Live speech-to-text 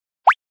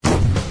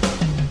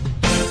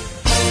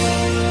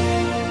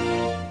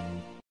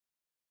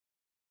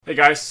Hey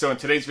guys, so in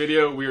today's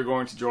video we are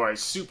going to draw a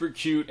super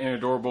cute and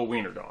adorable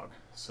wiener dog.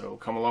 So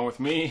come along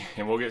with me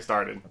and we'll get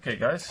started. Okay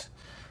guys,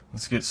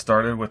 let's get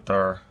started with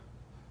our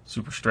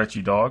super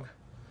stretchy dog.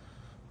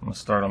 I'm going to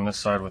start on this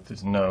side with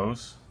his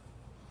nose.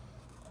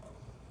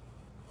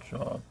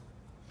 Jaw. I'm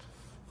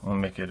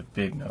going to make it a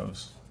big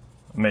nose.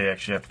 I may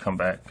actually have to come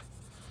back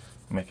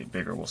and make it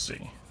bigger, we'll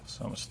see.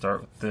 So I'm going to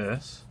start with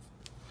this.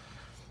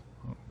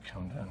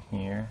 Come down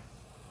here.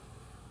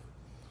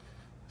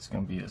 It's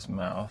going to be his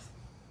mouth.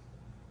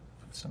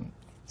 Put some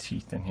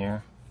teeth in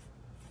here.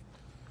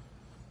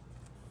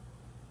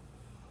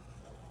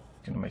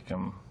 Going to make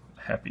him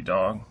a happy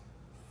dog.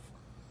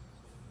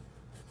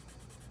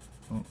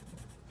 Come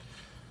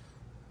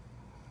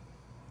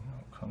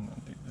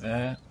and do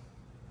that.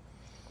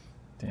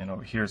 Then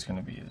over here is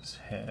going to be his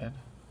head.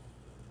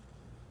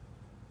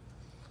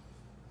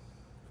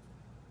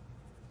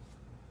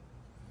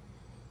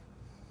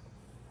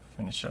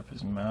 Finish up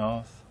his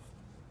mouth.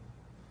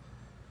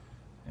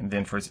 And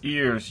then for his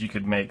ears, you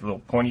could make little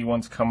pointy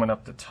ones coming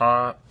up the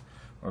top,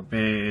 or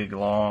big,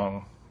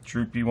 long,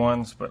 droopy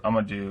ones, but I'm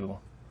going to do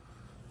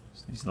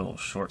these little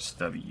short,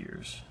 stubby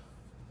ears,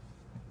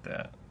 like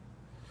that.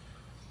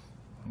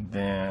 And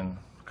then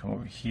come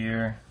over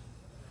here,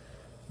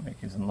 make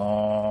his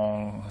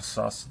long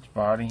sausage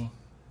body,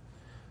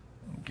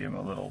 and give him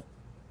a little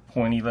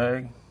pointy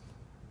leg.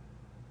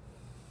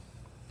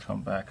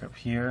 Come back up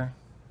here,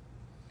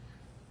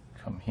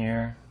 come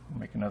here,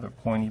 make another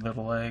pointy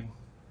little leg.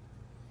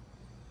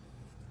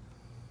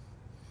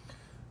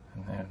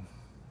 And then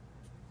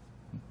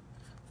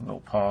little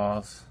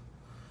paws,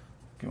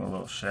 give him a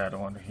little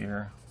shadow under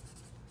here.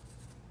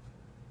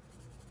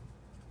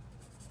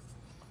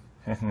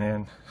 And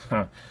then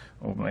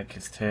we'll make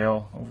his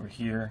tail over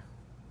here.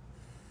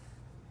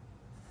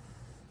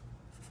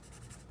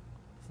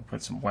 We'll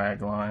put some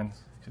wag lines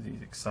because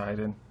he's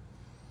excited.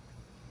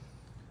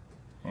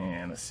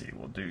 And let's see,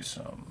 we'll do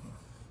some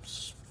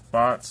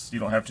spots. You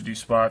don't have to do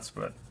spots,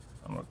 but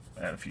I'm going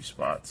to add a few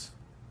spots.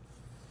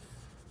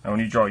 Now when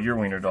you draw your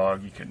wiener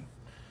dog, you can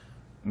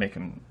make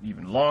him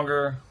even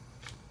longer,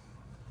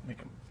 make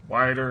him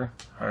wider,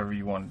 however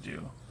you want to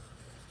do.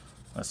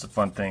 That's the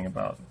fun thing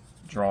about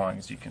drawing,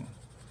 is you can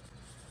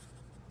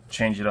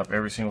change it up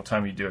every single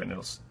time you do it, and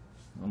it'll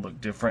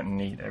look different and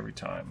neat every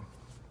time.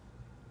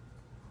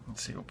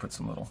 Let's see, we'll put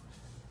some little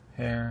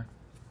hair.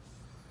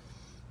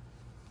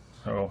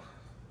 So,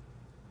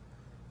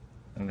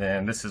 and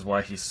then this is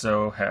why he's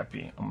so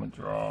happy. I'm going to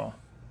draw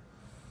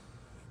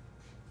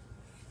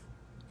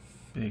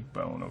big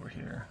bone over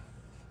here.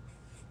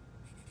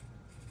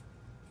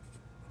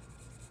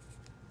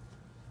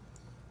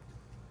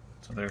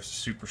 So there's a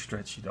super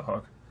stretchy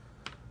dog,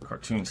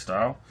 cartoon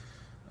style.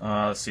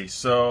 Let's see.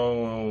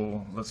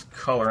 So let's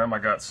color him. I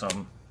got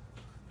some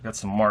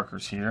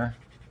markers here.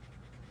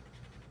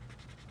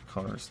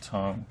 Color his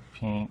tongue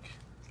pink.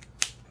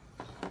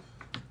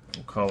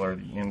 We'll color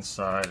the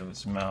inside of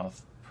his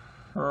mouth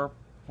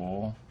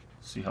purple.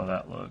 See how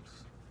that looks.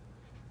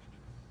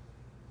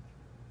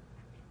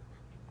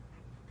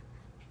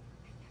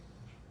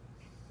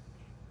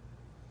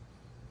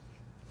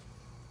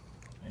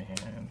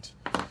 And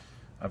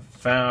I've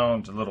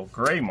found a little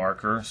gray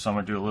marker, so I'm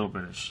going to do a little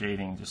bit of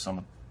shading just on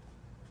the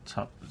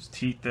top of his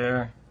teeth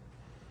there,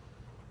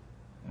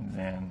 and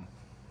then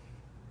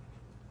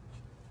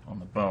on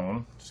the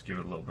bone, just give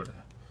it a little bit of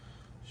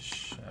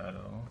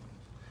shadow.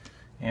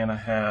 And I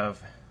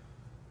have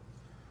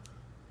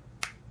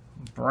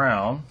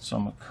brown, so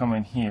I'm going to come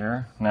in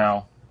here.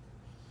 Now,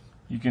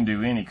 you can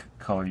do any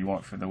color you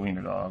want for the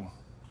wiener dog.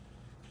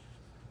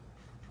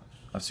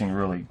 I've seen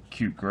really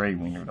cute gray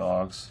wiener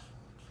dogs.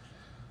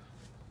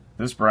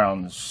 This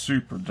brown is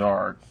super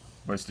dark,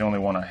 but it's the only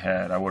one I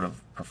had. I would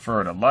have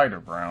preferred a lighter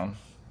brown,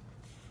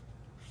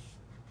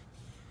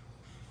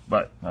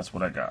 but that's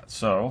what I got.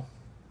 So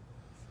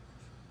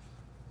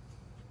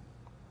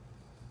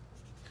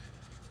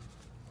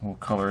we'll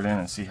color it in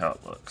and see how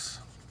it looks.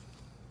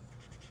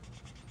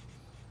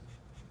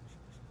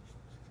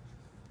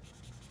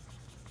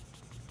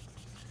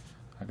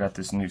 I got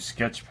this new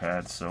sketch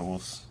pad, so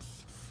we'll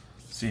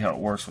see how it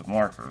works with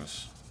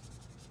markers.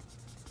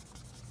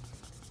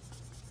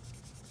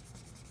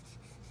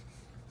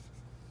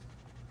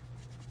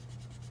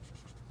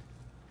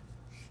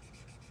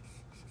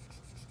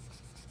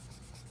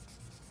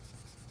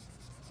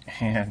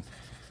 And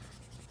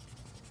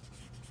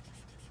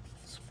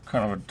it's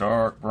kind of a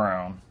dark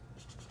brown.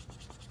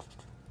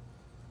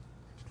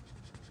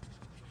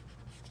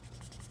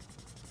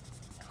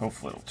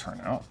 Hopefully it'll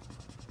turn out.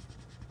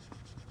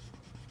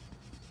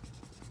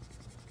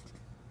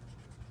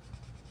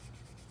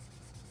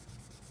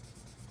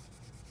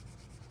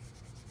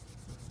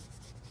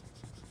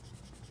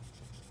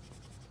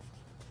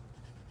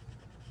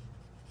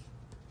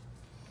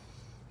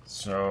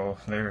 So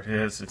there it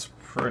is. It's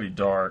pretty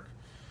dark.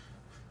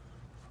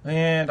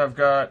 And I've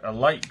got a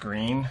light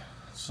green,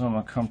 so I'm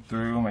going to come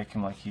through, make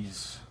him like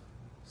he's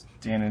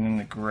standing in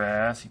the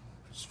grass. He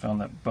just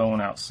found that bone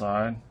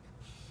outside.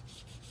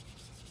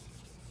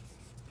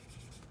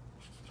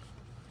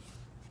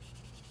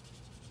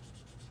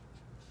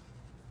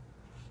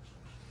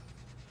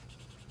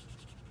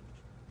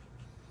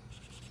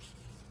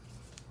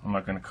 I'm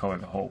not going to color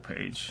the whole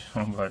page,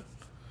 but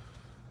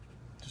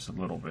just a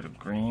little bit of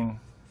green.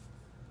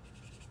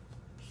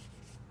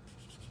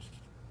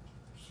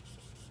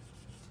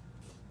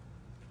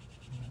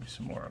 Maybe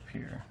some more up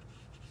here.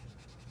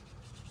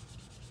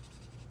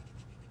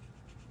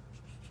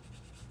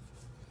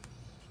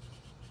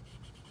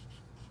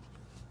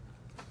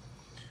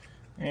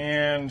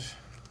 And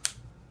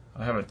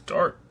I have a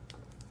dark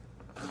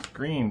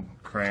green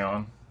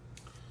crayon.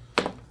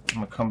 I'm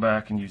going to come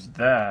back and use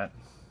that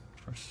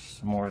for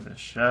some more of the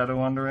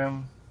shadow under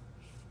him.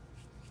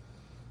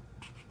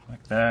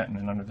 Like that, and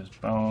then under this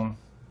bone.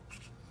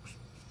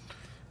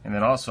 And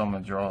then also I'm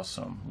going to draw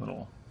some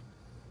little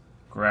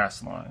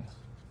grass lines.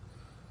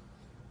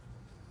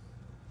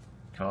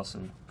 You can also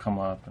come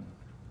up and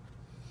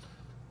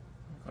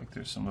look like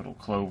there's some little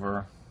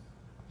clover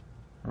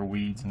or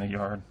weeds in the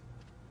yard.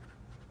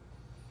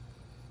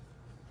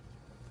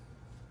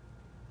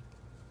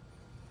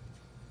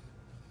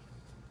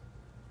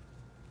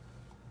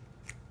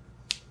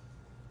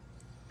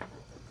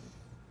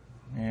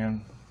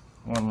 And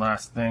one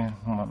last thing,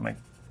 I'm going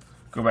to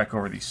go back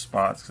over these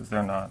spots because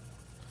they're not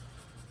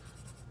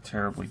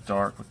terribly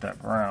dark with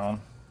that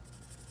brown.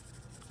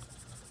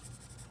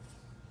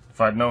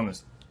 If I'd known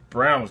this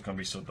brown was going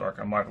to be so dark,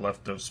 I might have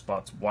left those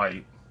spots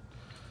white.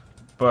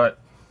 But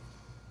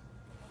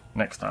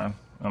next time,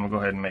 I'm going to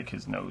go ahead and make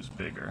his nose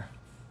bigger.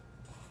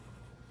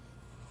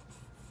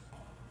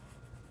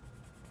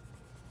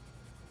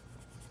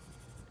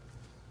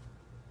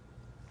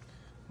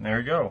 And there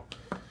we go.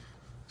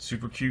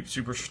 Super cute,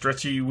 super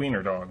stretchy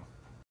wiener dog.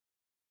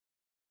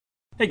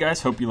 Hey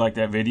guys, hope you liked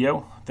that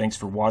video. Thanks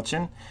for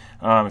watching.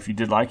 If you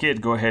did like it,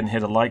 go ahead and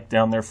hit a like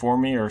down there for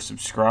me or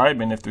subscribe.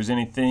 And if there's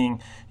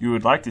anything you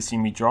would like to see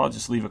me draw,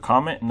 just leave a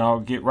comment and I'll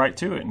get right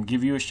to it and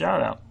give you a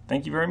shout out.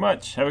 Thank you very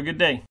much. Have a good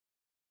day.